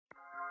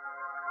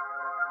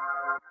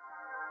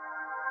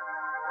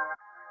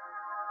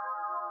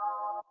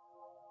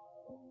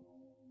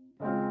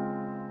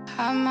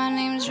Hi, my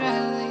name's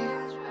Reli.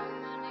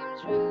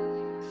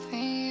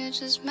 Think you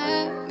just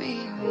met me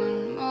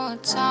one more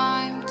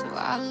time. Do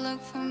I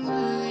look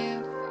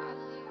familiar?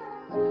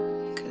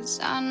 Cause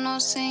I know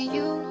seeing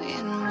you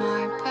in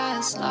my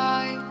past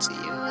life. To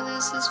you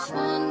this is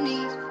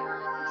funny.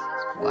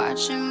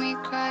 Watching me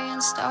cry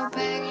and start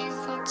begging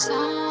for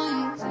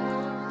time.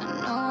 I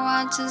know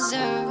I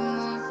deserve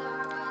more.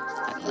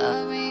 Like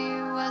loving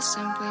you was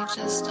simply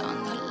just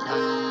on the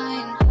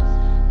line.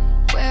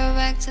 We're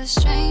back to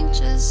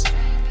strangers.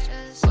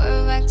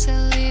 We're back to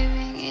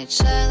leaving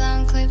each other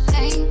on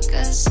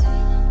cliffhangers.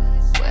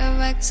 We're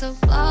back to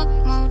block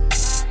mode.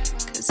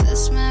 Cause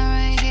this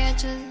man right here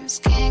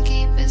just can't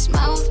keep his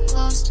mouth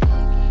closed.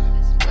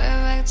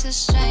 We're back to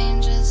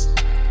strangers.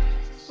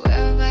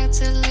 We're back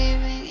to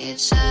leaving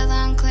each other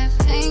on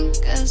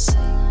cliffhangers.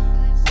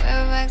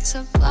 We're back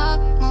to block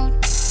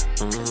mode.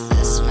 Cause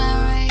this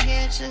man right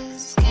here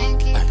just can't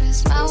keep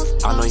his mouth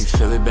closed. I know you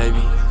feel it,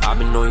 baby. I've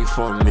been knowing you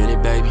for a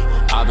minute, baby.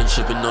 I've been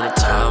tripping on the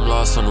time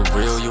lost on the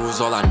real. You was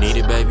all I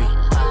needed, baby.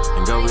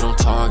 And girl, we don't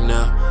talk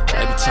now.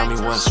 Baby, tell me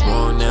what's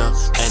wrong now.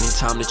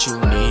 Anytime that you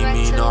need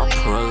me, no, I'll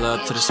pull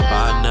up to the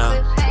spot now.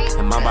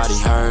 And my body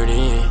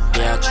hurting.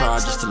 Yeah, I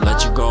tried just to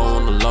let you go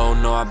on the low.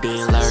 No, I've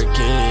been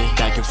lurking.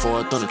 Back and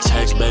forth on the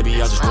text, baby.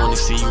 I just wanna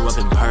see you up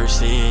in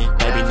person.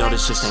 Baby, no,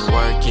 this just ain't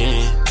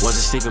working.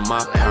 Wasn't even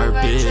my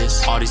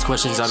purpose. All these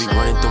questions I be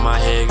running through my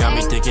head got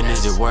me thinking,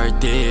 is it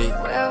worth it?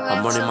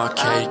 I'm running my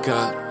cake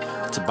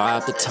up to buy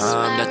up the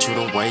time that you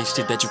done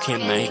wasted, that you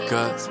can't make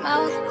up.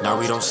 Now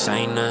we don't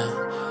say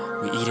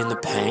nothing. We eating the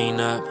pain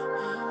up.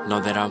 Know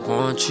that I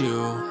want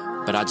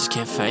you, but I just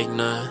can't fake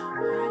none.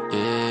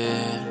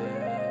 Yeah.